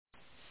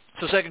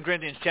So 2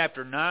 Corinthians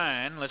chapter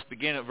 9, let's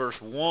begin at verse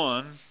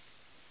 1.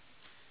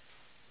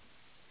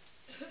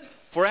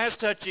 For as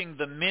touching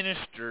the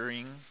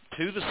ministering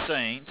to the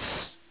saints,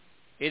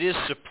 it is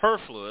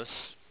superfluous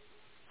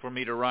for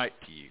me to write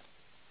to you.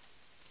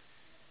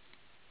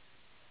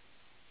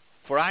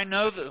 For I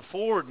know the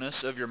forwardness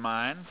of your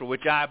mind, for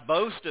which I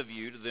boast of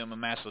you to them of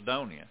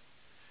Macedonia,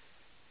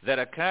 that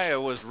Achaia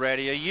was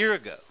ready a year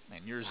ago,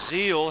 and your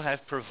zeal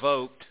hath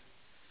provoked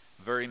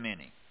very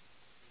many.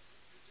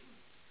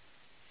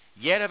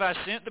 Yet have I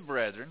sent the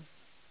brethren,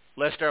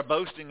 lest our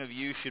boasting of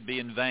you should be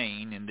in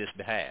vain in this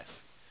behalf,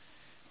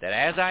 that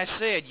as I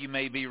said you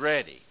may be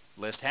ready,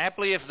 lest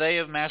haply if they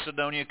of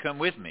Macedonia come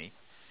with me,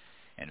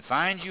 and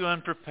find you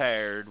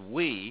unprepared,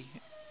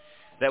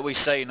 that we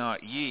say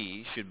not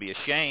ye, should be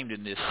ashamed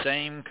in this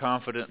same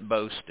confident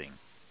boasting.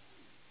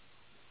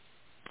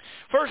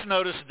 First,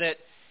 notice that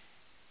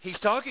he's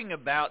talking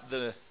about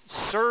the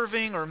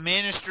serving or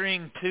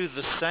ministering to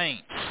the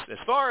saints, as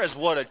far as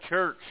what a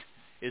church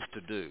is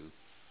to do,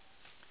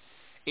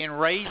 in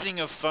raising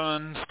of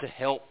funds to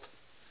help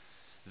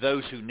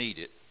those who need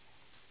it.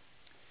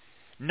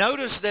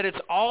 Notice that it's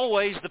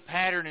always the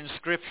pattern in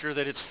Scripture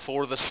that it's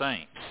for the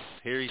saints.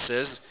 Here he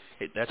says,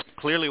 that's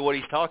clearly what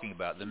he's talking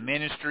about, the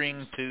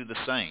ministering to the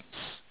saints.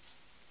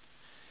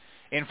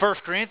 In 1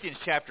 Corinthians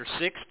chapter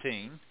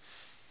 16,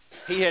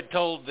 he had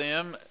told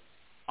them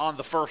on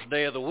the first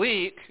day of the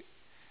week,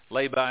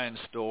 lay by in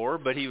store,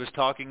 but he was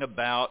talking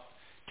about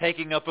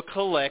taking up a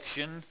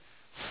collection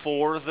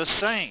for the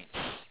saints.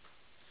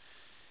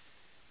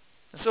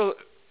 So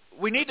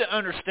we need to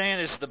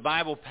understand this, the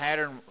Bible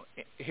pattern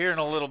here in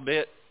a little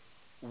bit.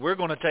 We're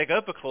going to take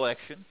up a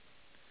collection.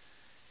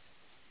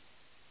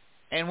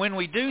 And when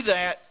we do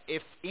that,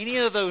 if any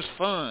of those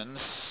funds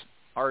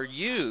are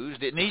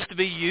used, it needs to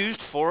be used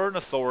for an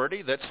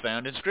authority that's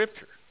found in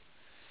Scripture.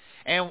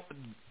 And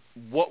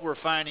what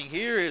we're finding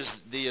here is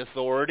the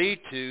authority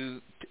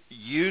to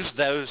use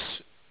those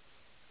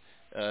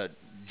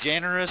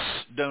generous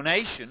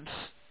donations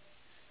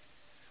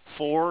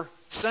for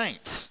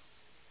saints.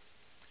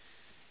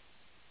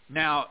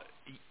 Now,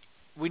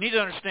 we need to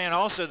understand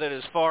also that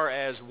as far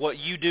as what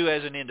you do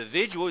as an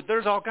individual,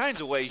 there's all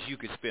kinds of ways you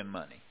could spend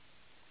money.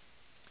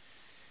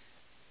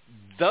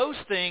 Those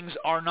things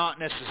are not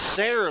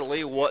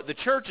necessarily what the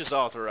church is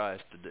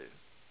authorized to do.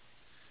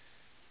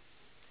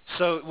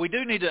 So we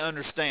do need to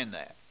understand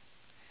that.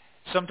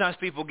 Sometimes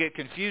people get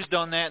confused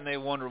on that and they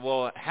wonder,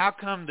 well, how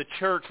come the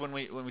church, when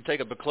we take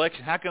up a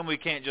collection, how come we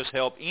can't just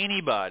help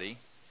anybody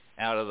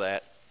out of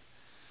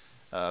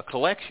that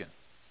collection?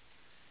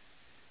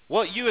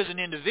 Well, you as an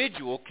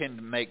individual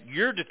can make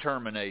your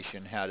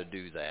determination how to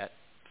do that.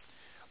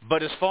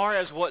 But as far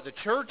as what the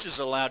church is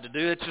allowed to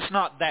do, it's just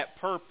not that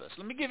purpose.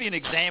 Let me give you an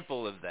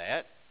example of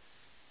that.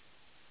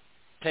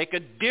 Take a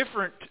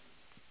different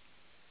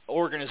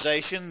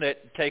organization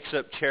that takes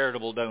up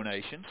charitable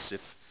donations.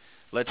 If,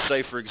 let's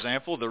say, for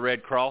example, the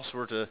Red Cross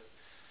were to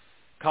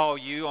call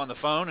you on the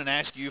phone and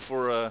ask you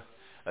for a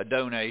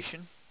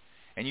donation,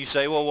 and you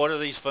say, well, what are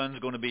these funds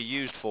going to be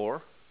used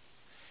for?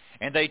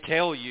 And they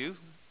tell you,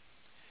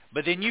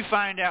 but then you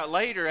find out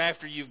later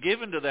after you've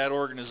given to that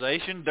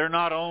organization, they're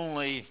not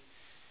only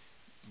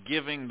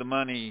giving the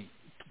money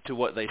to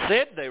what they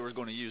said they were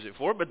going to use it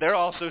for, but they're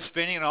also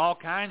spending on all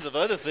kinds of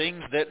other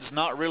things that's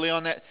not really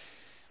on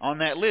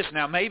that list.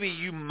 Now, maybe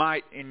you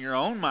might, in your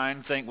own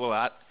mind, think,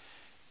 well,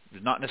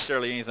 there's not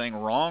necessarily anything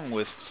wrong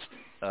with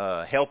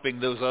helping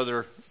those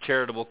other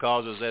charitable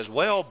causes as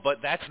well, but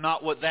that's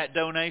not what that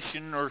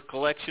donation or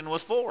collection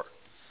was for.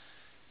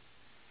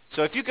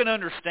 So if you can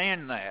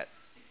understand that,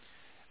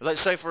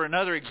 let's say for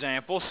another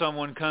example,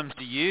 someone comes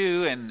to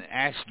you and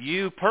asks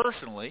you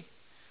personally,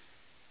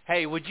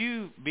 hey, would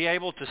you be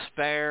able to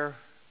spare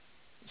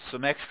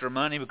some extra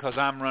money because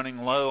I'm running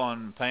low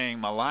on paying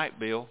my light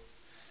bill?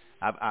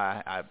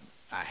 I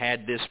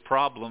had this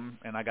problem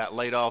and I got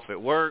laid off at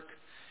work.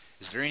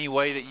 Is there any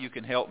way that you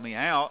can help me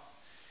out?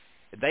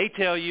 They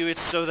tell you it's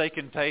so they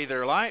can pay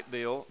their light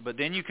bill, but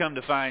then you come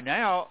to find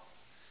out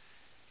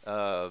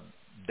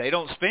they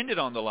don't spend it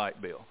on the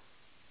light bill.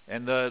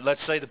 And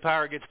let's say the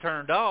power gets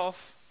turned off.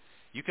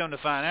 You come to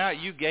find out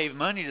you gave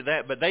money to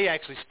that, but they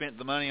actually spent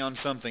the money on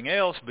something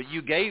else, but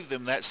you gave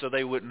them that so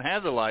they wouldn't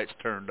have the lights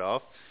turned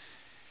off.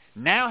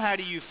 Now how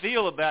do you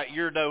feel about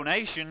your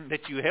donation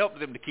that you helped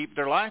them to keep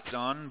their lights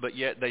on, but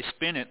yet they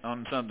spent it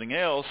on something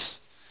else?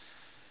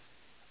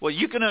 Well,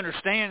 you can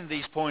understand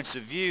these points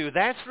of view.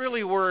 That's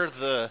really where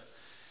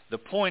the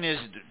point is,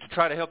 to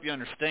try to help you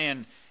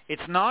understand.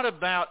 It's not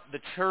about the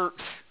church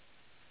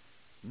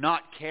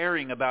not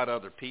caring about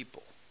other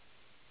people.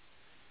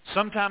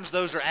 Sometimes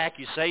those are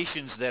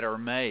accusations that are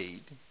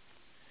made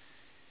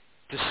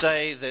to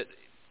say that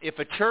if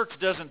a church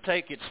doesn't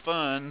take its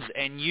funds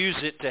and use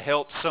it to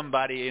help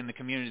somebody in the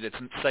community that's,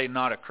 say,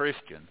 not a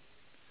Christian,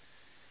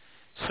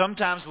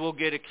 sometimes we'll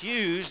get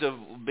accused of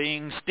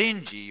being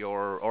stingy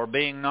or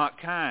being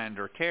not kind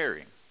or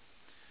caring.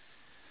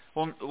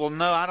 Well,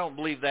 no, I don't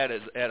believe that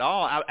at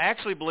all. I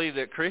actually believe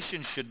that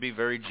Christians should be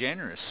very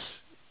generous.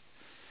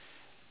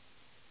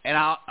 And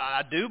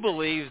I do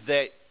believe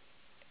that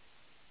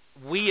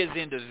we as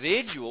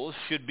individuals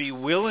should be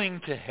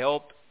willing to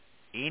help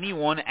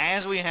anyone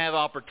as we have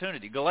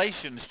opportunity.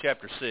 Galatians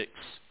chapter 6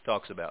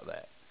 talks about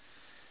that.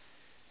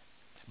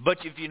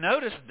 But if you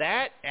notice,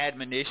 that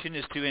admonition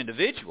is to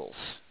individuals.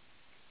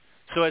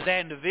 So as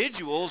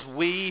individuals,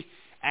 we,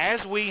 as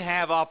we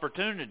have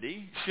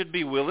opportunity, should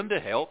be willing to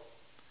help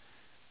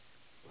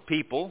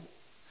people,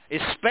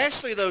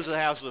 especially those of the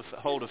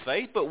household of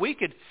faith. But we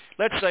could,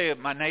 let's say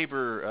my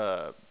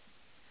neighbor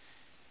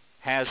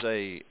has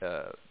a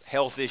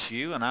health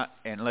issue,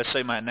 and let's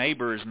say my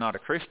neighbor is not a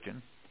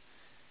Christian.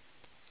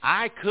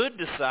 I could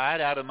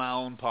decide out of my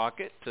own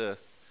pocket to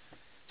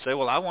say,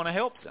 well, I want to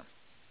help them.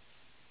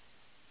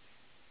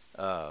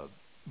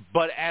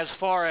 But as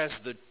far as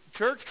the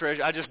church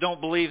treasure, I just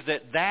don't believe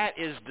that that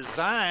is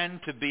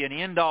designed to be an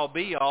end-all,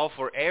 be-all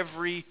for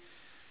every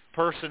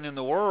person in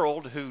the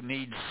world who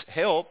needs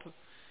help.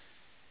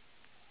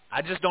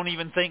 I just don't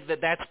even think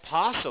that that's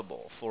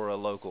possible for a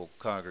local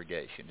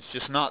congregation. It's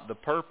just not the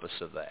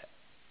purpose of that.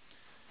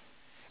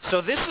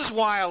 So this is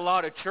why a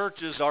lot of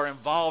churches are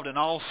involved in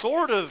all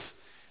sort of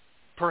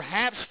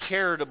perhaps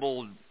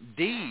charitable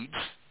deeds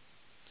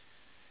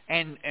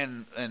and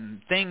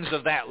things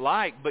of that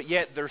like, but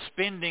yet they're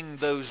spending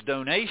those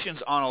donations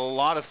on a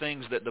lot of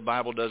things that the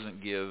Bible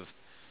doesn't give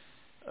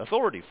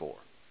authority for.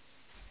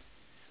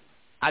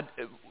 Let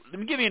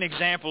me give you an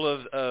example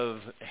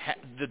of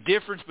the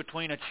difference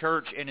between a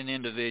church and an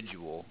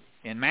individual.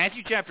 In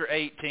Matthew chapter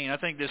 18, I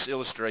think this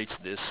illustrates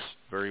this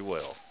very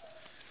well.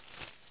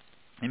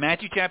 In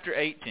Matthew chapter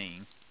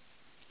 18,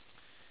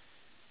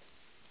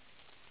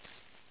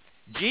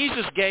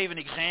 Jesus gave an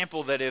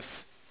example that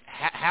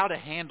how to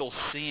handle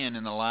sin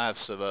in the lives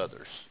of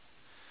others.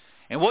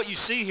 And what you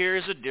see here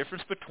is a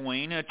difference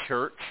between a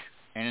church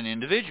and an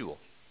individual.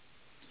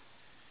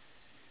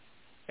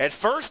 At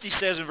first, he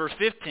says in verse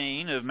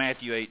 15 of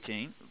Matthew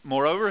 18,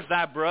 "Moreover, if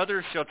thy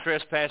brother shall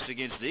trespass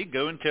against thee,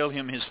 go and tell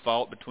him his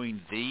fault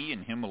between thee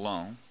and him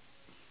alone.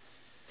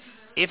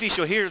 If he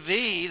shall hear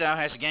thee, thou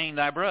hast gained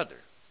thy brother."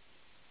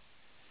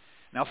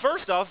 Now,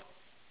 first off,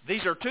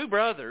 these are two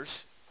brothers.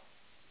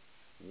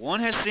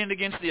 One has sinned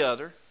against the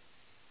other,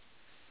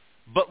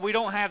 but we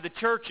don't have the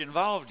church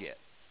involved yet.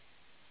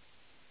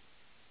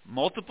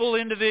 Multiple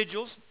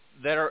individuals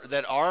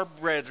that are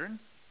brethren.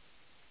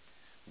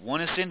 One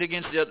has sinned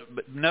against the other,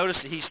 but notice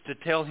that he's to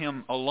tell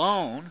him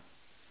alone.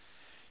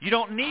 You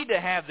don't need to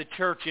have the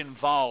church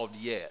involved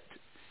yet.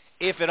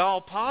 If at all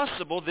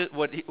possible,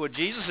 what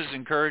Jesus is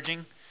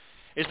encouraging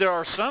is there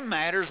are some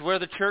matters where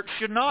the church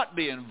should not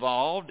be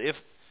involved if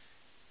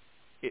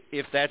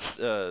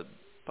that's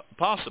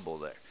possible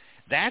there.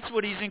 That's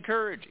what he's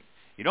encouraging.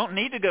 You don't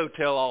need to go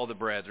tell all the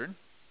brethren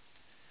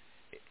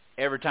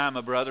every time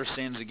a brother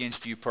sins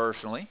against you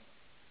personally.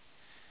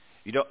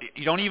 You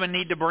don't even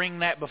need to bring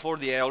that before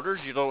the elders.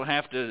 You don't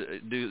have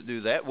to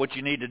do that. What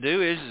you need to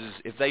do is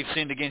if they've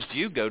sinned against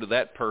you, go to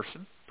that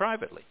person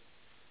privately.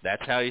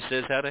 That's how he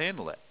says how to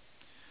handle that.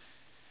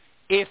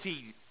 If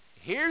he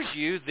hears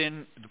you,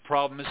 then the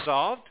problem is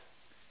solved.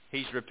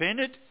 He's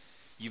repented.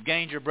 You've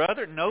gained your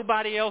brother.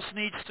 Nobody else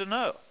needs to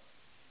know.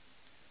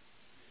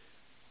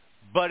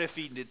 But if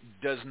he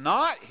does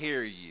not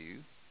hear you,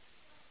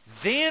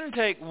 then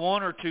take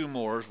one or two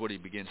more, is what he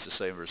begins to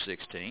say in verse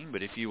 16.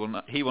 But if he will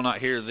not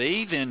hear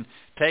thee, then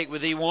take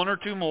with thee one or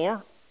two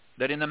more,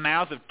 that in the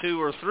mouth of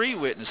two or three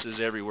witnesses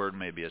every word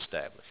may be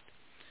established.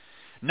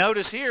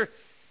 Notice here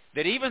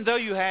that even though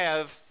you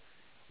have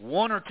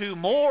one or two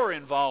more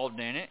involved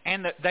in it,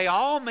 and that they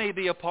all may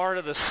be a part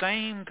of the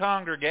same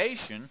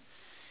congregation,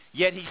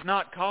 yet he's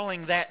not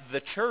calling that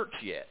the church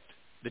yet.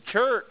 The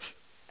church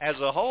as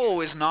a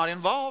whole is not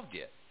involved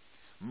yet.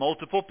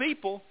 Multiple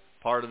people,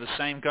 part of the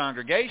same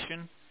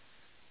congregation,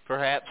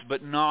 perhaps,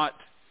 but not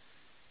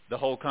the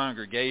whole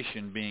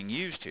congregation being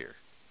used here.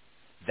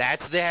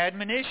 That's the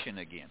admonition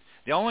again.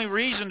 The only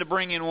reason to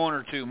bring in one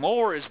or two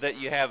more is that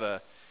you have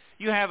a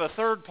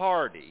third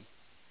party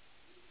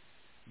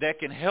that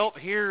can help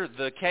hear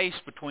the case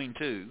between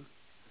two,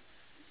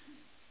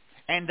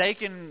 and they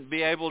can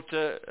be able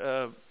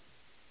to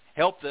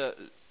help the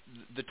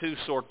two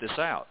sort this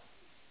out.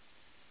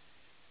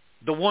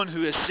 The one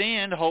who has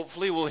sinned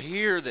hopefully will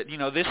hear that,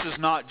 this is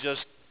not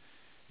just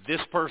this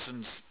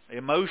person's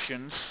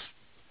emotions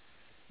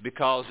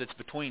because it's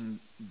between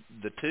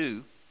the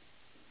two,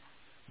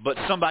 but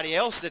somebody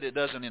else that it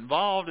doesn't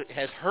involve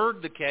has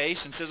heard the case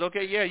and says,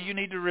 okay, yeah, you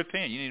need to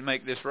repent. You need to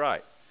make this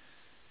right.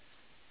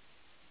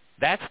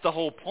 That's the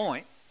whole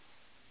point.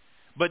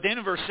 But then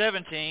in verse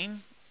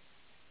 17,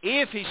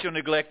 if he shall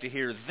neglect to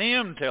hear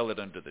them, tell it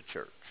unto the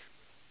church.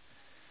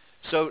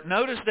 So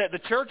notice that the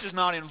church is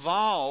not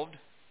involved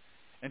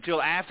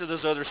until after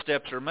those other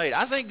steps are made.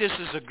 I think this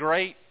is a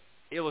great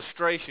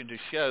illustration to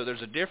show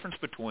there's a difference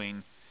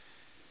between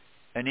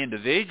an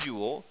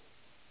individual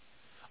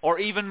or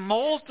even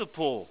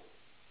multiple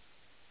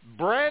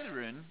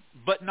brethren,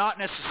 but not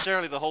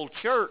necessarily the whole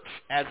church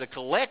as a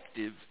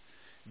collective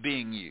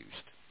being used.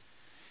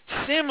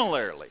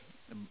 Similarly,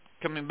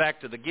 coming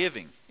back to the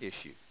giving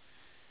issue,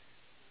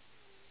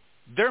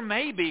 there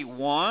may be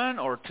one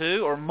or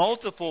two or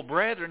multiple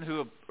brethren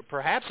who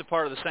perhaps a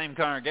part of the same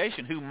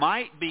congregation who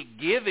might be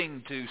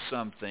giving to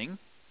something,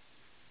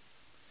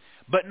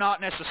 but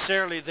not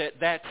necessarily that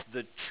that's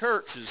the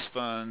church's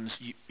funds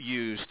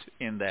used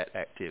in that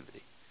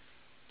activity.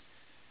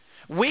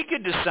 We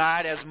could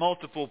decide as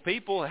multiple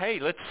people, hey,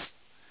 who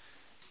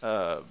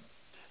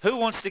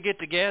wants to get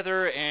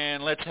together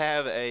and let's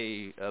have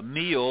a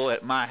meal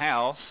at my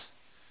house?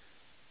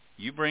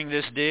 You bring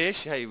this dish.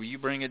 Hey, will you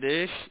bring a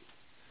dish?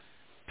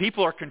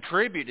 People are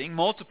contributing.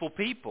 Multiple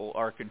people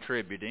are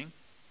contributing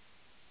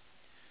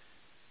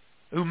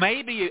who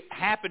maybe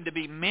happen to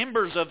be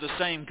members of the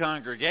same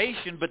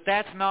congregation, but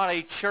that's not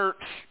a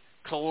church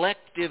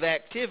collective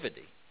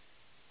activity.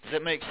 Does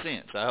that make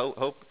sense? I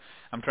hope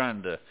I'm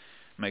trying to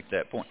make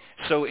that point.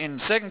 So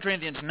in 2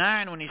 Corinthians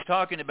 9, when he's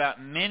talking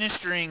about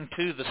ministering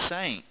to the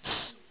saints,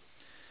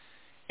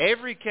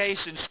 every case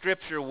in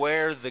Scripture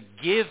where the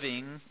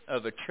giving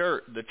of the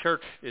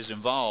church is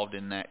involved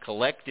in that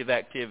collective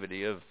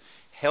activity of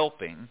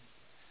helping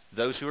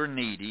those who are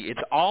needy, it's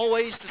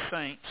always to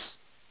saints,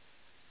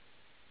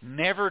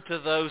 never to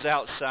those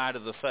outside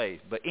of the faith.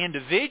 But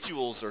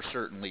individuals are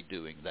certainly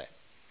doing that.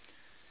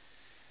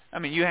 I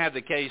mean, you have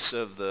the case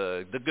of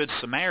the Good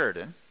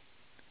Samaritan,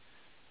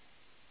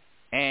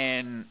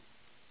 and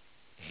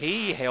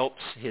he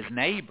helps his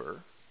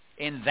neighbor.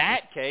 In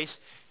that case,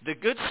 the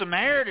Good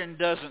Samaritan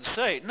doesn't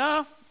say,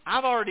 no,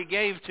 I've already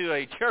gave to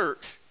a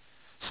church,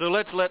 so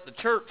let's let the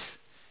church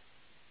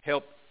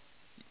help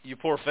you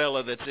poor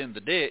fellow that's in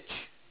the ditch.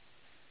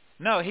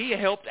 No, he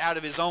helped out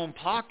of his own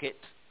pocket,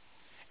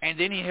 and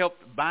then he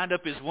helped bind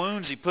up his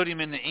wounds. He put him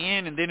in the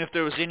inn, and then if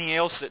there was any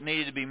else that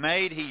needed to be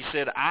made, he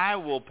said, I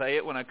will pay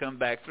it when I come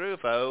back through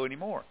if I owe any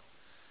more.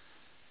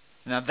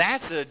 Now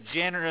that's a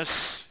generous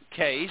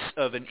case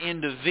of an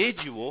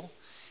individual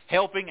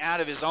helping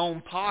out of his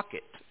own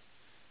pocket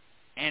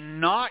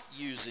and not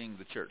using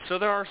the church. So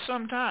there are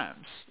some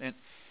times. And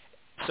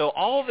so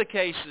all the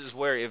cases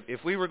where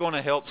if we were going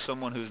to help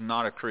someone who's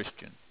not a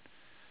Christian,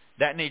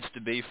 that needs to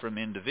be from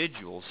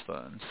individuals'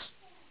 funds.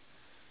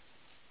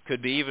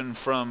 Could be even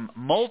from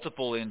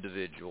multiple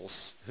individuals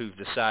who've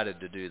decided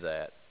to do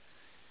that.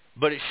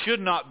 But it should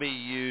not be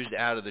used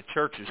out of the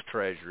church's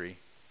treasury,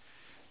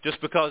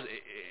 just because,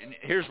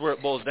 here's where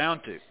it boils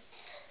down to.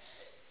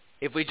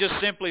 If we just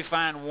simply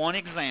find one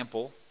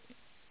example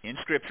in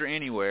Scripture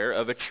anywhere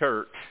of a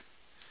church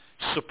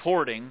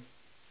supporting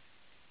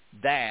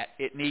that,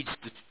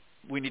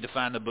 we need to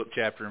find the book,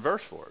 chapter, and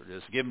verse for it.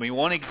 Just give me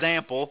one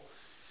example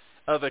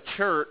of a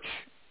church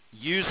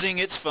using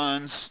its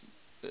funds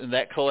in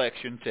that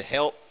collection to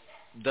help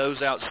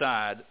those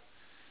outside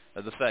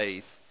of the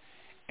faith.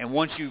 And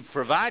once you've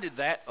provided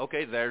that,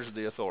 okay, there's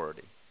the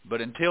authority.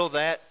 But until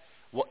that,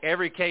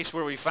 every case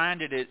where we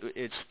find it,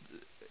 it's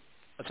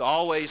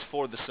always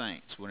for the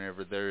saints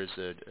whenever there is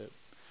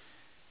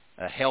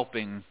a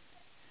helping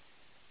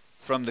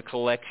from the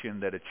collection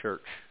that a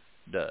church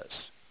does.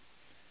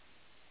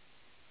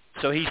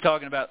 So he's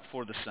talking about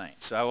for the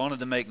saints. So I wanted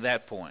to make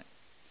that point.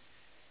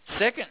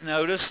 Second,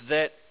 notice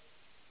that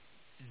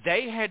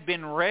they had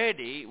been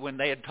ready when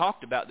they had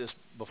talked about this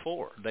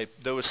before.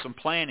 There was some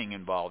planning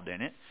involved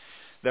in it.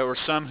 There were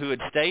some who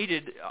had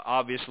stated,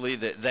 obviously,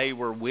 that they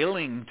were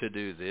willing to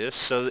do this.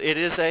 So it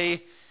is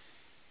a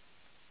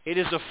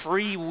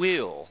free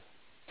will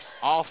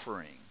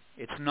offering.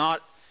 It's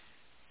not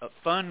a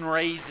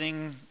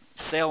fundraising,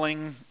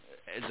 selling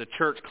as a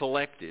church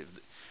collective.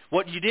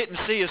 What you didn't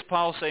see is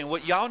Paul saying,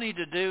 what y'all need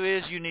to do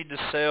is you need to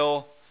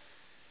sell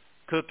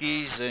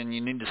cookies and you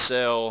need to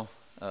sell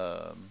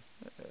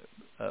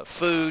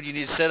food. You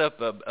need to set up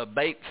a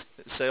bake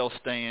sale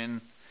stand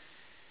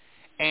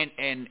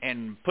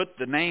and put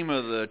the name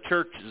of the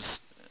church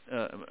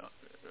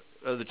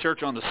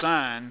on the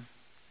sign,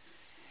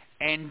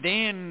 and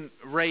then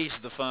raise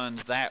the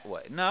funds that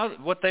way. No,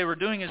 what they were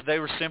doing is they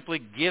were simply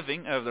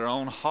giving of their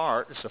own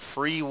heart. It's a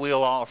free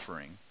will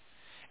offering.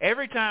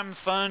 Every time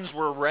funds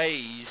were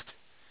raised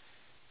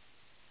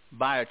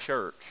by a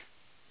church,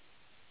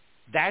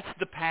 that's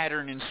the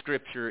pattern in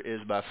Scripture,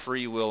 is by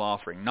free will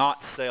offering, not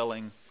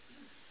selling.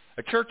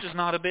 A church is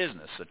not a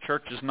business. A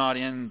church is not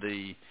in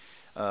the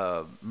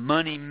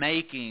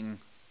money-making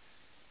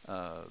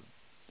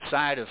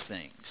side of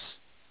things.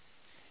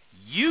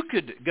 You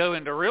could go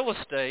into real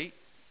estate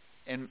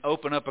and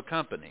open up a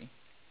company.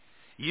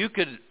 You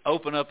could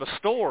open up a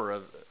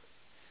store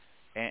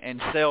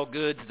and sell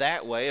goods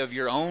that way of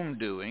your own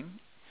doing.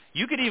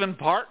 You could even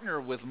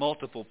partner with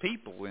multiple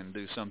people and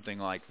do something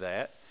like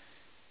that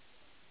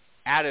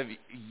out of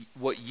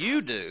what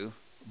you do.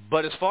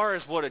 But as far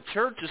as what a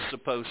church is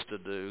supposed to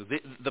do,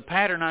 the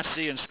pattern I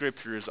see in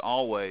Scripture is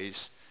always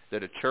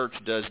that a church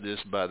does this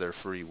by their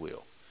free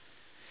will.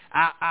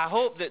 I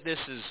hope that this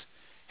is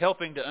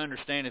helping to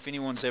understand, if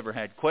anyone's ever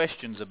had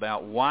questions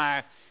about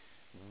why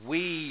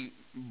we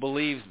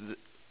believe that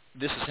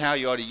this is how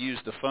you ought to use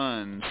the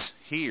funds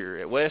here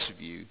at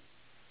Westview,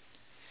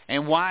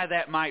 and why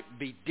that might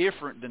be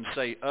different than,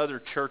 say,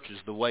 other churches,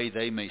 the way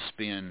they may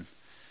spend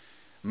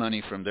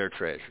money from their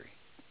treasury.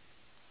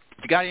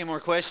 If you got any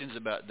more questions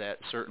about that,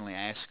 certainly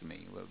ask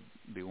me.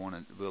 be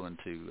willing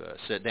to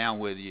sit down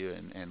with you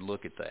and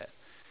look at that.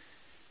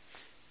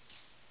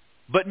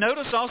 But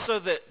notice also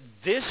that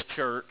this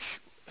church,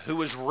 who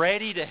was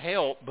ready to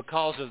help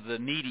because of the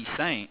needy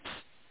saints,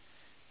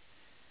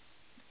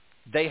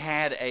 they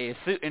had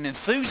an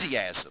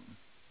enthusiasm.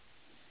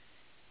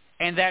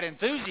 And that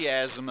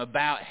enthusiasm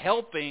about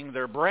helping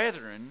their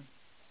brethren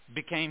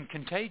became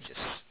contagious.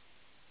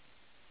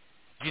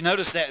 You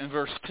notice that in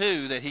verse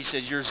 2 that he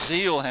says, your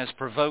zeal has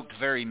provoked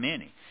very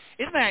many.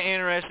 Isn't that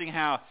interesting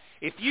how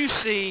if you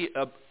see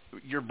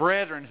your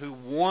brethren who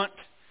want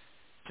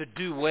to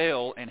do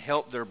well and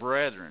help their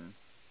brethren,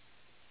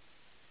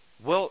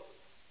 well,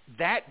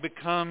 that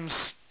becomes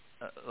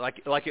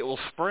like it will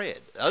spread.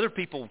 Other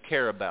people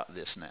care about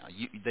this now.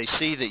 They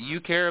see that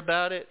you care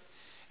about it,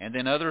 and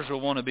then others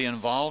will want to be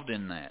involved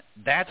in that.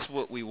 That's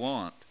what we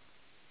want.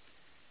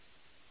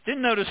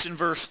 Then notice in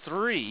verse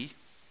 3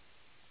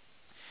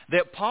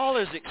 that Paul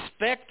is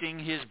expecting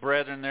his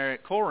brethren there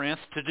at Corinth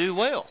to do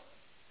well.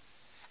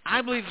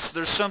 I believe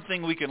there's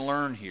something we can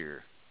learn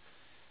here.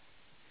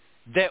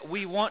 That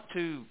we want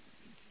to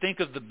think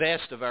of the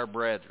best of our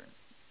brethren.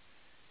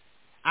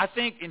 I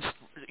think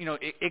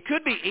it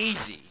could be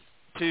easy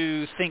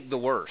to think the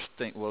worst.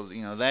 Think, well,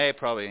 they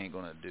probably ain't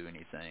going to do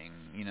anything,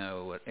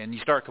 and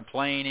you start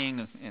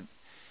complaining. And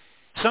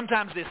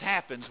sometimes this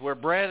happens where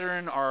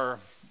brethren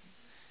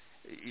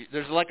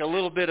there's like a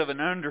little bit of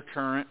an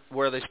undercurrent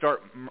where they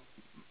start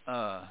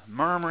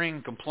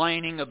murmuring,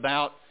 complaining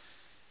about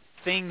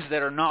things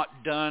that are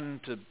not done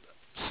to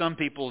some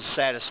people's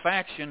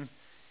satisfaction.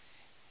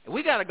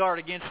 We got to guard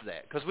against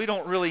that because we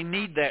don't really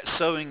need that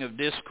sowing of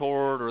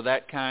discord or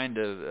that kind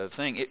of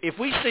thing. If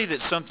we see that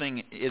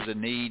something is a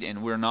need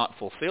and we're not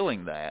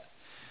fulfilling that,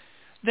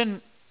 then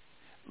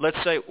let's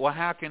say, well,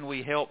 how can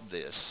we help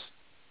this?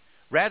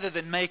 Rather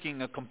than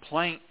making a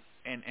complaint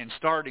and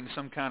starting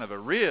some kind of a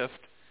rift,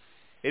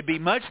 it'd be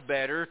much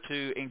better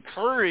to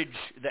encourage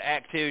the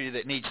activity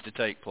that needs to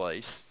take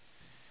place.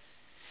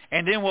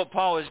 And then what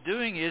Paul is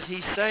doing is he's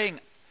saying,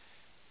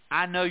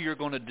 I know you're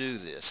going to do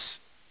this.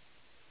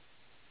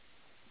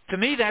 To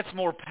me, that's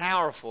more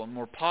powerful and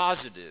more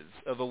positive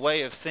of a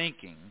way of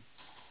thinking.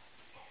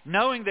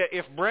 Knowing that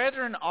if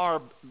brethren are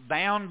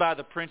bound by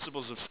the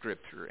principles of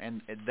Scripture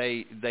and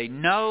they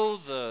know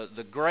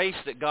the grace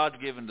that God's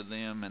given to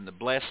them and the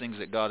blessings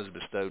that God has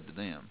bestowed to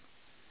them.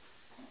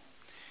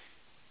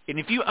 And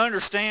if you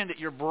understand that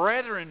your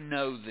brethren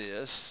know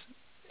this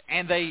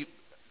and they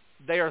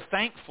are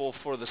thankful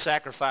for the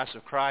sacrifice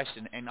of Christ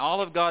and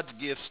all of God's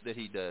gifts that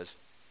He does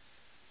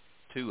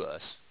to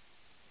us,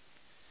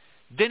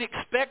 then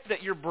expect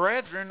that your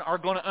brethren are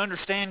going to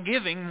understand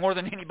giving more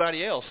than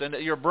anybody else, and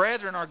that your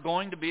brethren are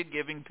going to be a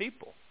giving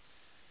people.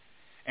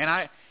 And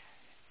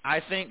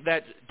I think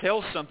that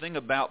tells something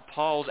about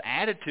Paul's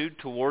attitude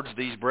towards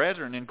these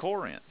brethren in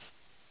Corinth.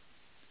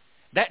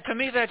 To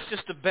me, that's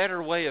just a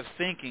better way of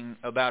thinking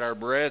about our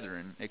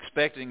brethren,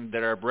 expecting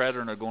that our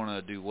brethren are going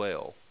to do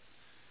well.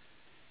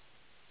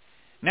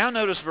 Now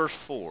notice verse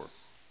 4.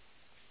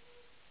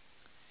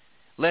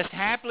 Lest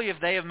haply if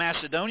they of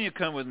Macedonia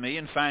come with me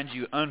and find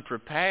you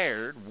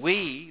unprepared,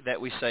 we,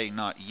 that we say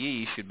not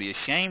ye, should be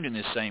ashamed in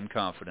this same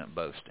confident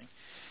boasting.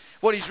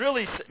 What he's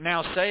really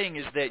now saying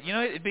is that,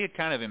 it'd be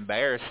kind of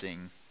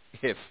embarrassing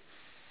if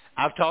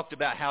I've talked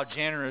about how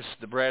generous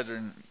the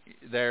brethren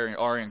there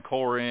are in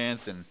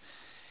Corinth,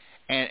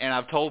 and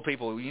I've told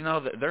people,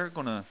 that they're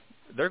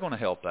going to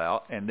help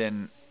out, and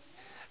then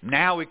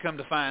now we come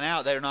to find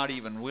out they're not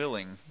even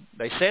willing.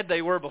 They said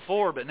they were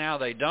before, but now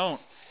they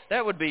don't.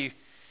 That would be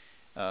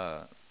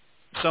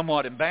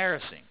somewhat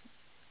embarrassing.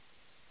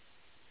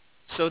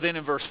 So then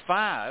in verse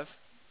 5,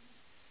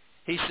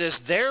 he says,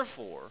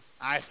 therefore,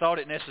 I thought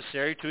it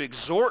necessary to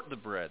exhort the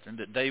brethren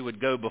that they would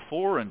go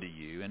before unto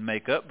you and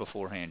make up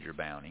beforehand your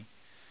bounty,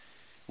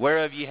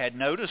 whereof ye had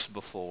noticed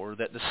before,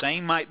 that the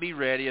same might be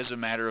ready as a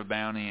matter of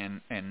bounty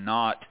and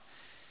not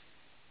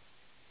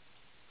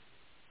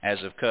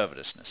as of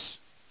covetousness.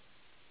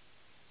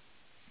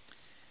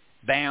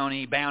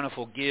 Bounty,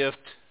 bountiful gift,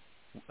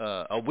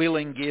 a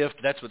willing gift,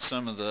 that's what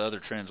some of the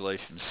other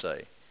translations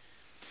say.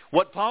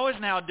 What Paul is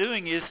now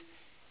doing is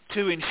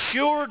to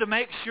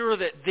make sure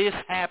that this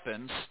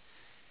happens,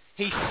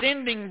 he's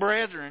sending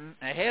brethren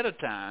ahead of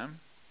time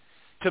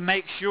to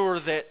make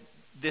sure that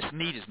this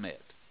need is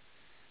met.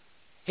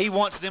 He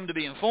wants them to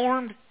be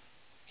informed.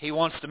 He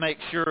wants to make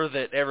sure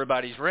that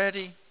everybody's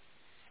ready,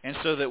 and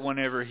so that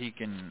whenever he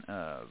can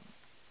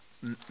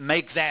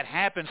make that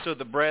happen, so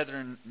the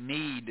brethren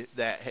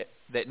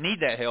that need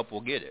that help will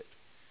get it.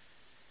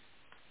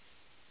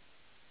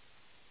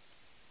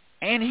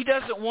 And he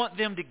doesn't want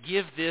them to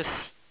give this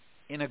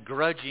in a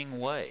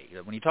grudging way.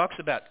 When he talks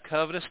about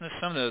covetousness,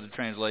 some of the other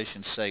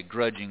translations say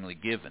grudgingly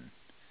given.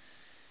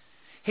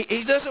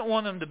 He doesn't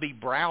want them to be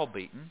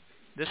browbeaten.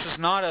 This is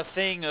not a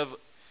thing of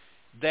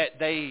that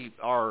they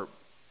are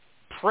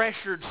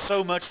pressured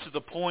so much to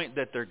the point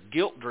that they're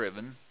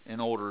guilt-driven in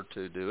order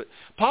to do it.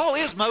 Paul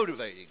is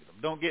motivating them,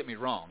 don't get me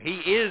wrong. He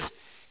is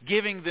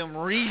giving them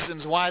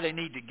reasons why they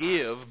need to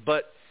give,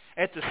 but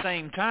at the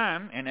same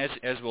time, and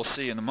as we'll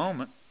see in a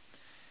moment,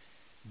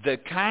 the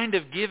kind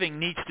of giving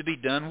needs to be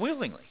done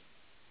willingly.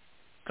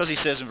 Because he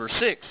says in verse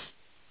 6,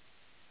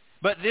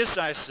 "But this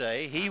I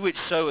say, he which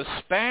soweth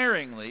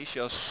sparingly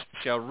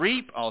shall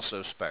reap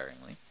also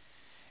sparingly,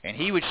 and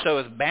he which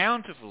soweth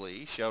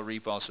bountifully shall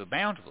reap also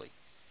bountifully.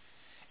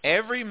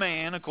 Every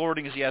man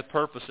according as he hath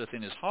purposeth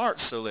in his heart,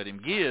 so let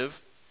him give,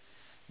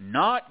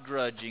 not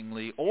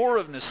grudgingly or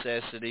of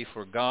necessity,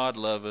 for God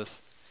loveth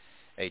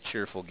a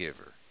cheerful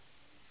giver."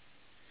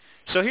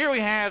 So here we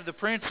have the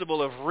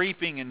principle of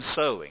reaping and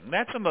sowing.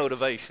 That's a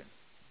motivation.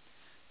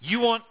 You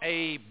want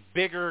a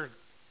bigger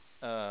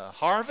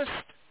harvest?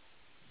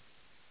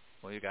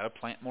 Well, you've got to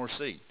plant more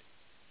seed.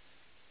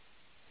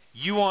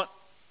 You want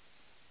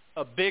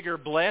a bigger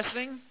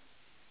blessing?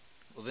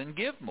 Well, then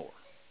give more.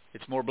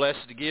 It's more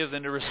blessed to give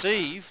than to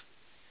receive.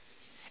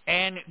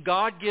 And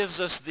God gives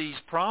us these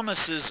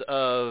promises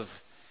of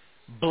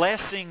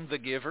blessing the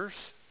givers.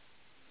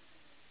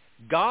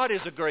 God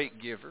is a great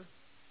giver,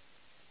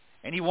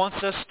 and he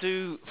wants us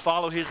to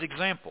follow his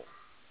example.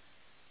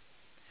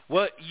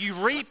 Well,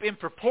 you reap in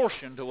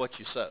proportion to what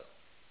you sow.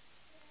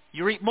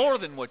 You reap more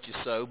than what you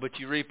sow, but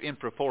you reap in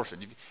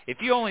proportion.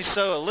 If you only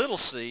sow a little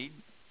seed,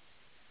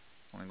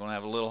 you're only going to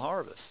have a little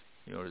harvest.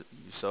 You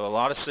sow a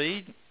lot of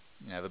seed,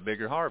 you have a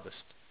bigger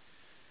harvest.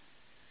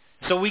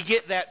 So we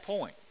get that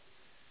point.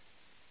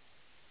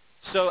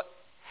 So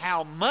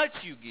how much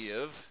you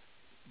give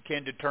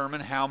can determine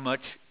how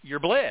much you're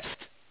blessed.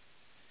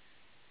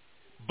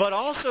 But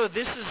also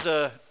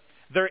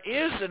there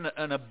is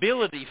an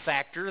ability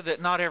factor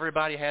that not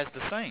everybody has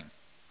the same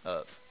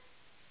of.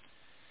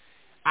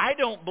 I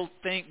don't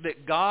think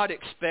that God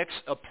expects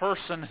a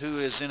person who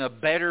is in a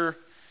better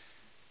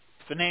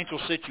financial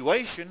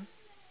situation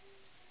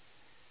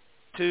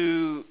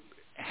to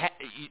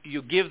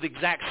you give the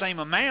exact same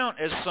amount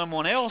as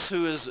someone else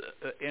who is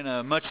in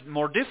a much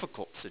more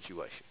difficult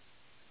situation.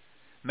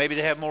 Maybe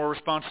they have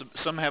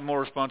some have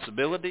more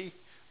responsibility,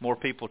 more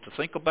people to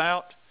think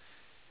about.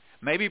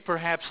 Maybe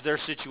perhaps their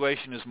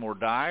situation is more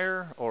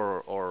dire,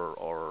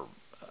 or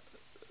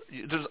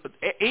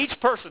each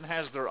person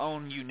has their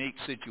own unique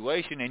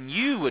situation, and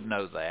you would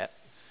know that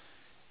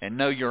and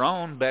know your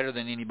own better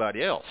than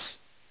anybody else.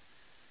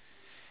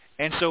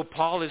 And so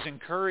Paul is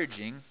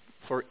encouraging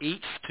for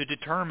each to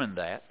determine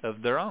that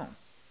of their own.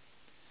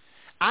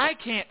 I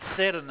can't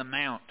set an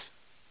amount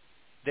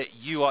that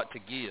you ought to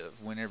give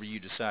whenever you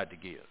decide to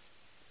give.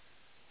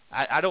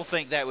 I don't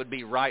think that would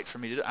be right for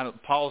me to do.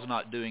 Paul's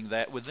not doing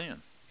that with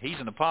them. He's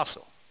an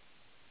apostle.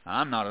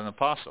 I'm not an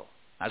apostle.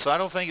 So I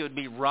don't think it would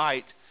be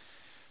right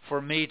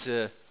for me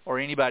to, or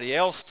anybody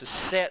else, to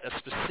set a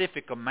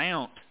specific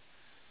amount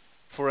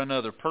for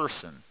another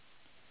person.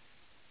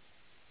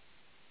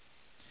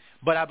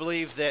 But I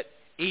believe that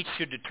each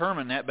should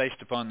determine that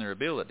based upon their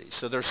ability.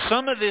 So there's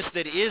some of this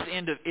that is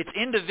it's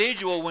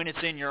individual when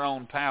it's in your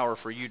own power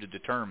for you to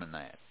determine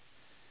that.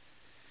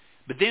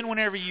 But then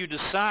whenever you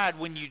decide,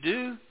 when you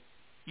do,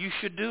 you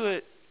should do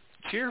it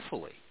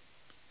cheerfully.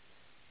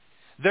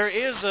 There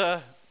is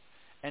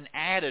an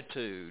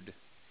attitude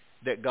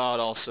that God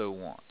also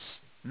wants,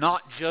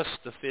 not just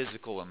the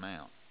physical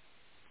amount.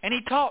 And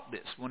he taught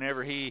this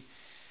whenever he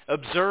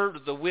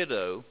observed the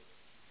widow.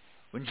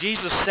 When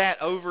Jesus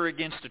sat over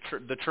against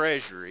the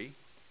treasury,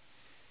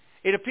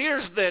 it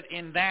appears that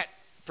in that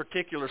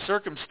particular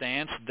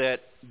circumstance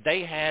that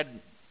they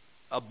had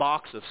a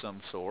box of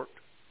some sort.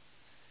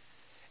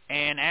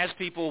 And as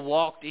people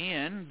walked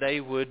in, they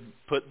would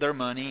put their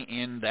money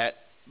in that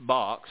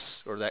box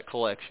or that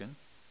collection.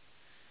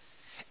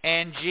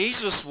 And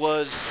Jesus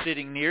was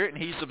sitting near it,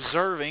 and he's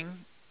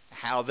observing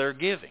how they're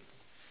giving.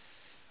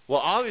 Well,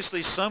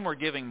 obviously some were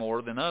giving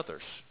more than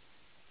others.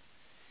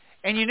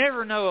 And you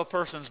never know a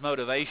person's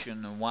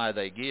motivation and why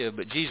they give,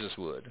 but Jesus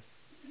would.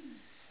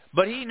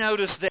 But he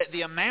noticed that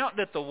the amount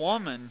that the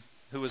woman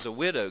who was a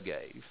widow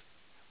gave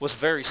was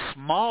very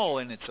small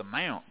in its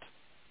amount.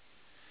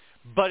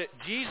 But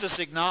Jesus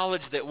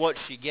acknowledged that what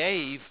she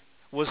gave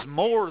was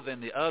more than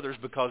the others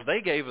because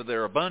they gave of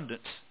their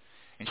abundance,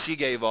 and she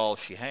gave all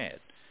she had.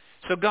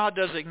 So God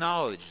does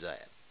acknowledge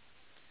that.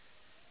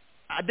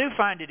 I do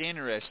find it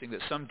interesting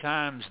that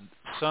sometimes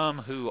some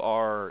who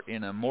are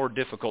in a more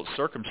difficult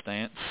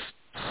circumstance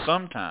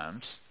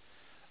sometimes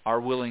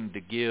are willing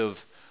to give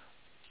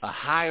a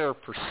higher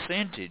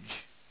percentage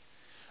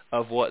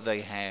of what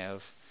they have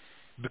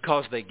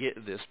because they get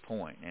to this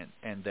point,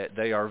 and that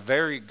they are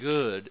very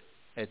good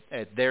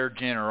at their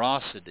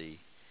generosity.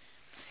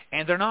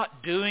 And they're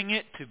not doing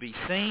it to be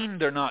seen.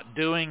 They're not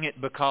doing it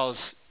because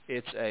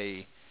it's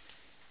a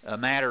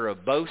matter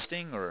of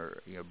boasting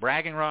or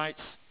bragging rights.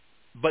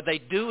 But they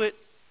do it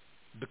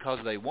because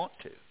they want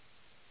to.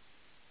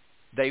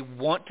 They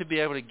want to be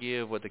able to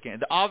give what they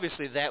can.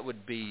 Obviously, that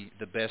would be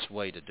the best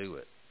way to do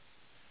it.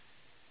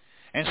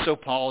 And so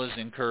Paul is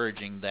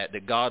encouraging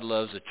that God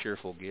loves a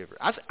cheerful giver.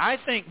 I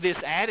think this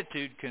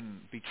attitude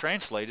can be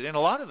translated in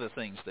a lot of the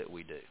things that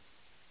we do.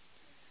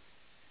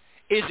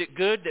 Is it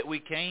good that we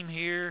came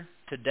here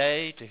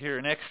today to hear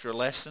an extra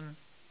lesson?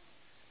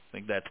 I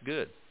think that's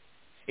good.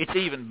 It's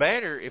even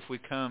better if we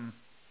come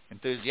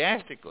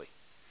enthusiastically,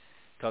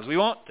 because we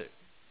want to.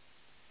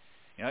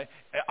 You know,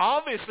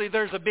 obviously,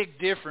 there's a big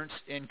difference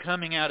in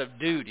coming out of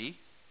duty,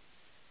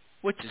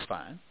 which is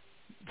fine.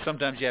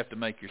 Sometimes you have to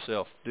make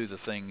yourself do the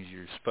things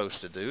you're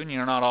supposed to do, and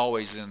you're not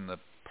always in the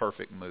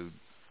perfect mood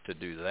to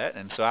do that.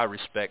 And so I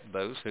respect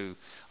those who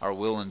are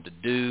willing to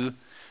do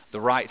the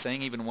right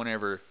thing, even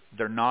whenever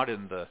they're not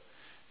in the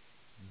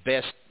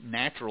best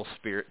natural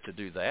spirit to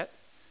do that.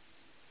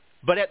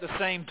 But at the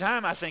same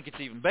time, I think it's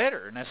even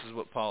better, and this is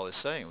what Paul is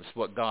saying. It's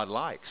what God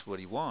likes, what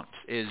he wants,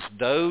 is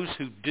those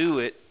who do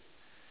it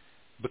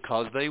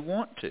because they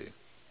want to.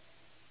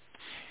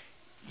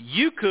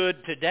 You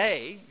could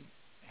today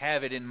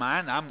have it in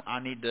mind. I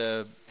need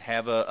to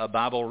have a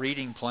Bible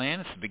reading plan.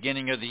 It's the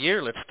beginning of the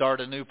year. Let's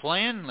start a new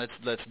plan.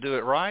 Let's do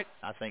it right.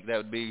 I think that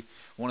would be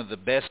one of the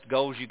best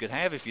goals you could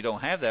have if you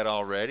don't have that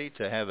already,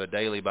 to have a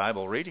daily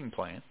Bible reading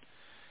plan.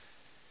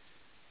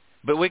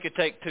 But we could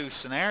take two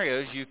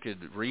scenarios. You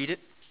could read it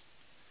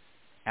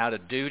out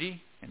of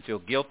duty and feel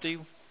guilty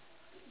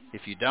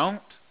if you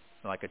don't,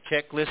 like a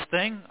checklist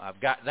thing. I've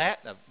got that.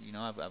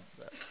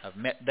 I've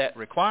met that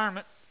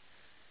requirement.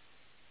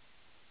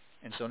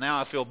 And so now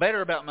I feel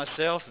better about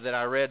myself that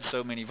I read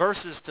so many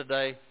verses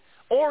today.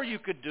 Or you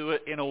could do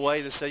it in a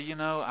way to say,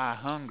 I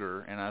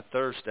hunger and I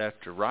thirst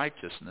after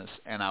righteousness,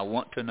 and I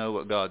want to know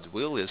what God's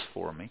will is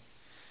for me.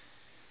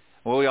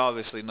 Well, we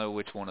obviously know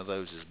which one of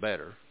those is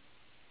better.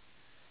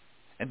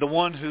 And the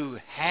one who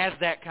has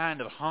that kind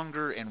of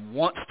hunger and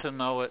wants to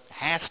know it,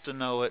 has to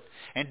know it,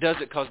 and does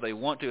it because they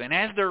want to. And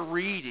as they're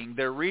reading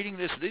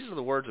this. These are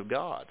the words of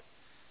God.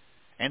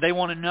 And they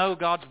want to know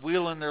God's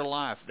will in their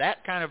life.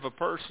 That kind of a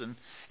person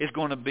is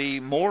going to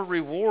be more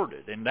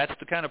rewarded. And that's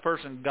the kind of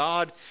person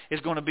God is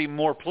going to be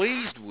more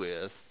pleased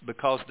with,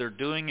 because they're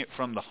doing it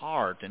from the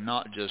heart and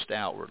not just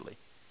outwardly.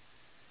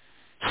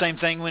 Same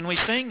thing when we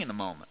sing in a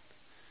moment.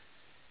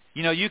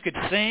 You could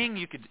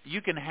sing,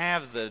 you can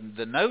have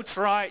the notes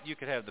right, you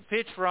could have the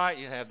pitch right,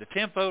 you have the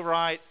tempo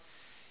right.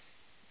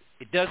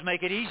 It does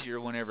make it easier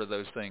whenever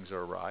those things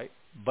are right.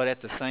 But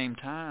at the same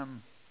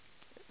time,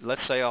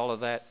 let's say all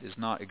of that is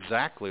not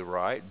exactly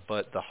right,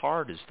 but the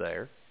heart is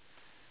there.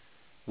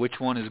 Which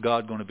one is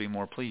God going to be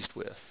more pleased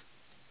with?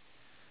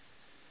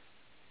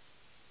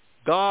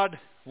 God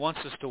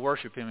wants us to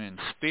worship Him in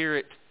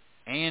spirit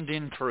and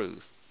in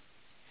truth.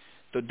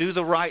 To do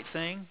the right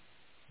thing,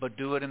 but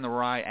do it in the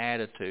right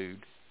attitude.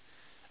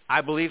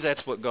 I believe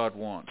that's what God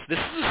wants. This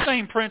is the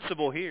same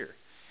principle here.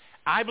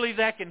 I believe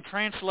that can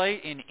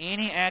translate in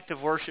any act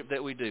of worship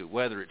that we do,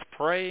 whether it's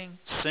praying,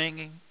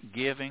 singing,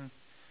 giving,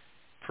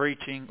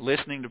 preaching,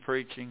 listening to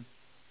preaching,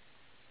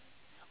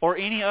 or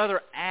any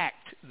other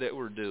act that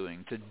we're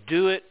doing, to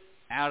do it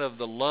out of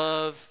the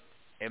love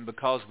and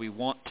because we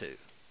want to.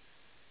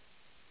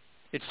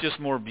 It's just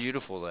more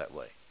beautiful that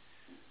way.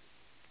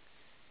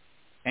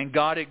 And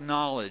God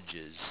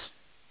acknowledges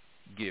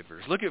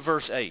givers. Look at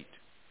verse 8.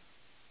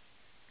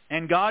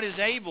 And God is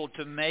able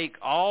to make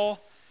all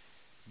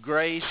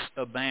grace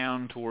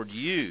abound toward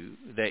you,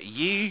 that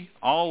ye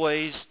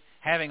always,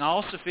 having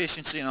all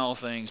sufficiency in all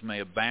things, may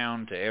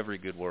abound to every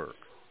good work.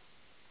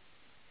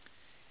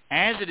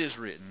 As it is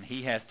written,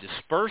 He hath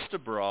dispersed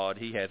abroad,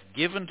 He hath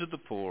given to the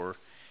poor,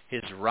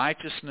 His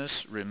righteousness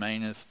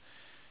remaineth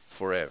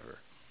forever.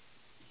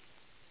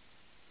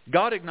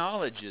 God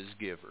acknowledges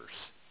givers.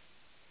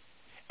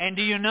 And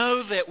do you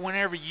know that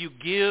whenever you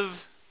give,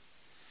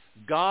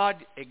 God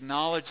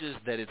acknowledges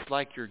that it's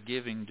like you're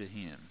giving to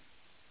Him?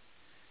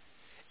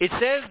 It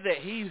says that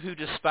he who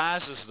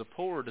despises the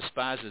poor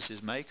despises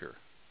his Maker.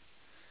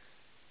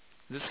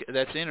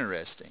 That's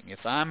interesting.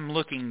 If I'm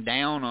looking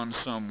down on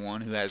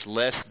someone who has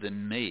less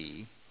than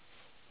me,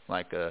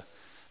 like a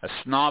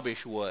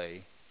snobbish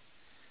way,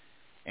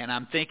 and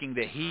I'm thinking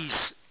that he's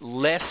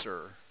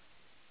lesser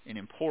in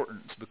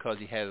importance because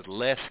he has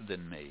less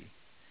than me,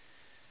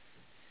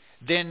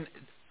 then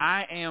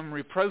I am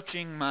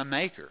reproaching my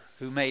Maker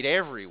who made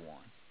everyone.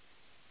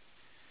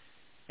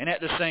 And at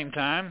the same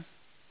time,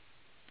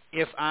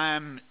 if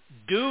I'm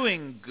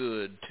doing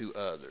good to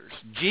others,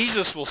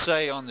 Jesus will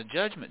say on the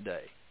judgment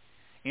day,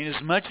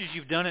 inasmuch as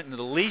you've done it in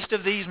the least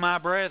of these my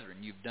brethren,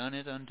 you've done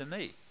it unto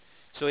me.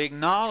 So He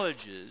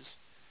acknowledges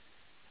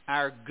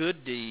our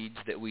good deeds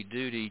that we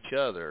do to each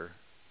other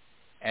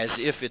as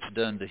if it's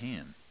done to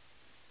Him.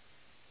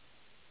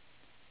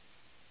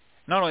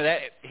 Not only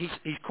that, he's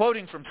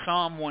quoting from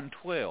Psalm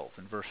 112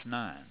 in verse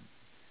 9.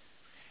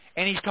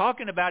 And he's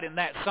talking about in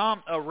that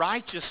psalm a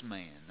righteous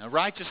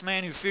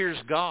man who fears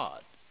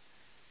God.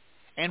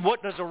 And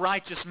what does a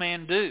righteous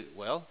man do?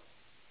 Well,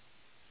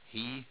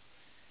 he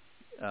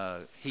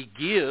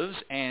gives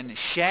and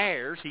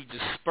shares, he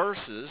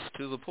disperses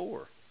to the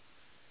poor.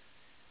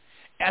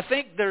 I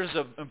think there's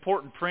an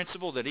important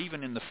principle that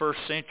even in the first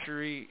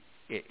century,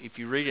 if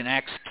you read in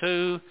Acts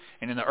 2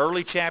 and in the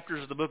early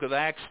chapters of the book of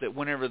Acts, that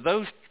whenever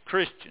those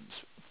Christians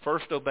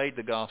first obeyed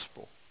the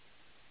gospel,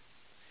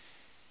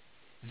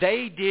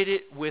 they did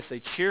it with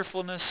a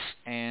cheerfulness,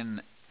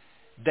 and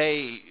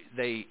they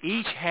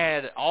each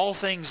had all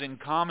things in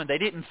common. They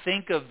didn't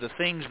think of the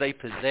things they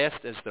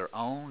possessed as their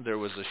own. There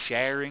was a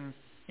sharing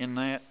in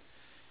that.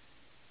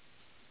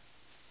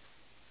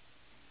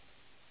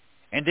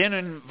 And then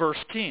in verse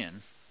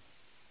 10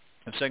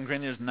 of 2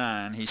 Corinthians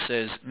 9, he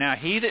says, "Now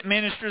he that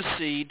ministers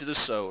seed to the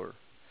sower,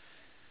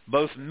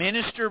 both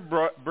minister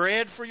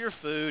bread for your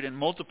food, and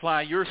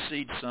multiply your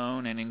seed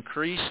sown, and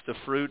increase the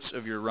fruits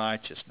of your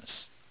righteousness."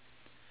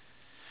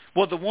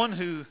 Well, the one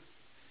who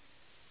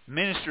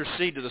ministers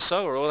seed to the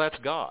sower, well, that's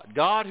God.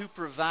 God who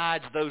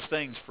provides those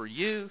things for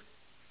you.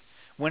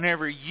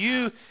 Whenever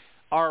you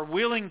are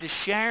willing to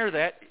share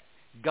that,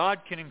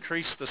 God can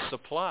increase the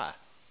supply,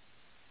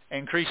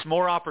 increase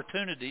more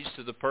opportunities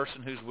to the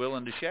person who's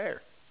willing to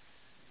share.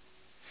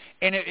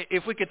 And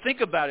if we could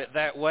think about it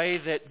that way,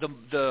 that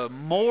the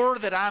more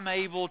that I'm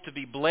able to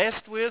be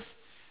blessed with,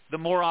 the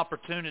more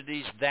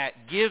opportunities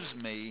that gives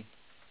me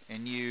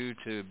and you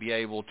to be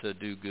able to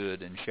do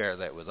good and share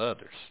that with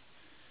others.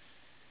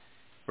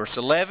 Verse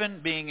 11,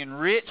 "Being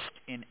enriched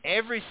in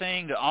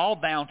everything to all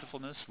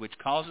bountifulness, which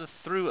causeth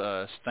through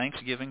us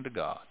thanksgiving to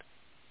God."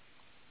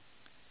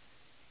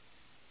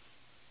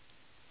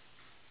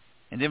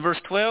 And then verse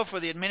 12, "For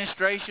the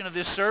administration of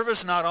this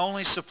service not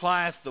only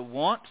supplieth the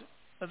want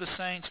of the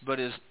saints, but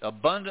is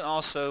abundant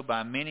also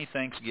by many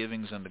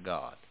thanksgivings unto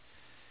God.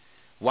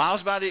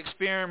 Whilst by the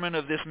experiment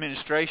of this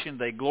ministration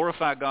they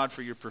glorify God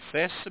for your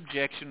professed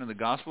subjection to the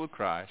gospel of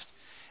Christ,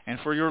 and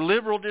for your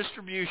liberal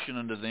distribution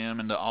unto them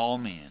and to all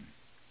men,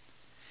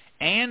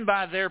 and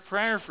by their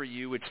prayer for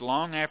you, which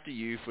long after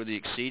you for the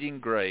exceeding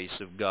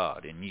grace of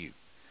God in you."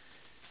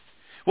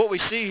 What we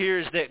see here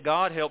is that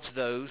God helps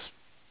those,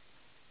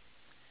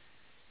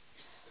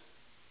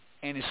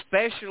 and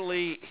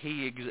especially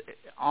He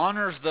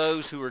honors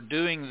those who are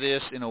doing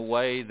this in a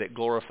way that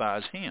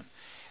glorifies Him.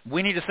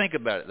 We need to think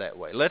about it that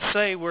way. Let's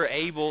say we're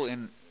able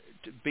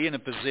to be in a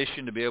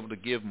position to be able to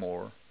give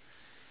more.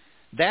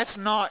 That's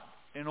not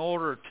in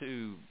order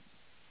to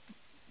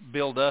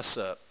build us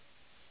up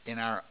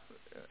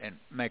and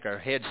make our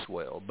head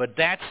swell, but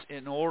that's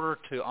in order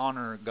to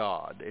honor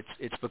God.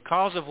 It's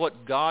because of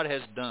what God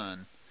has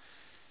done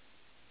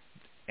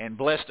and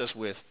blessed us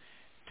with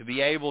to be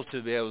able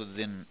to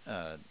then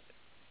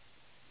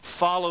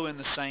follow in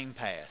the same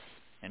path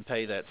and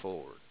pay that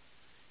forward.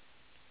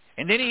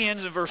 And then he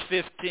ends in verse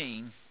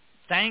 15,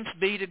 "Thanks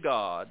be to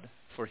God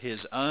for His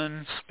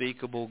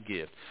unspeakable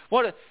gift."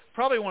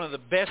 Probably one of the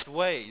best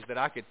ways that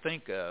I could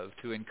think of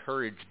to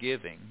encourage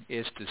giving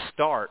is to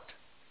start,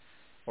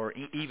 or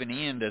even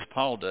end as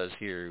Paul does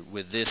here,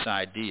 with this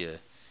idea,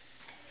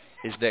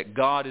 is that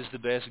God is the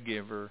best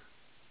giver.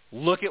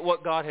 Look at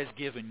what God has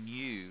given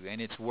you,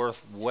 and it's worth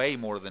way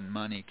more than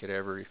money could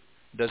ever,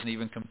 doesn't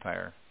even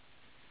compare.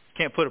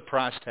 Can't put a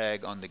price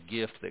tag on the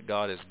gift that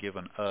God has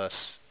given us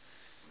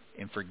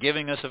in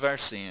forgiving us of our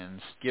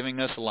sins, giving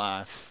us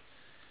life,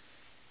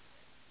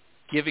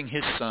 giving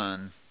His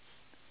Son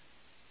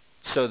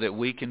so that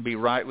we can be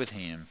right with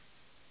Him.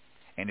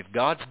 And if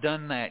God's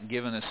done that and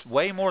given us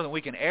way more than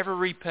we can ever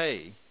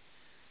repay,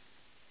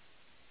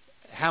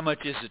 how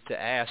much is it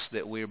to ask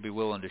that we'll be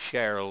willing to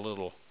share a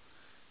little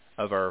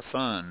of our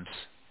funds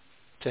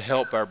to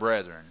help our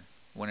brethren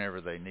whenever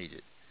they need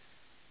it?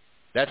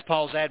 That's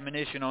Paul's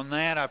admonition on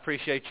that. I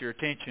appreciate your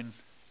attention.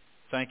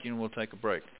 Thank you, and we'll take a break.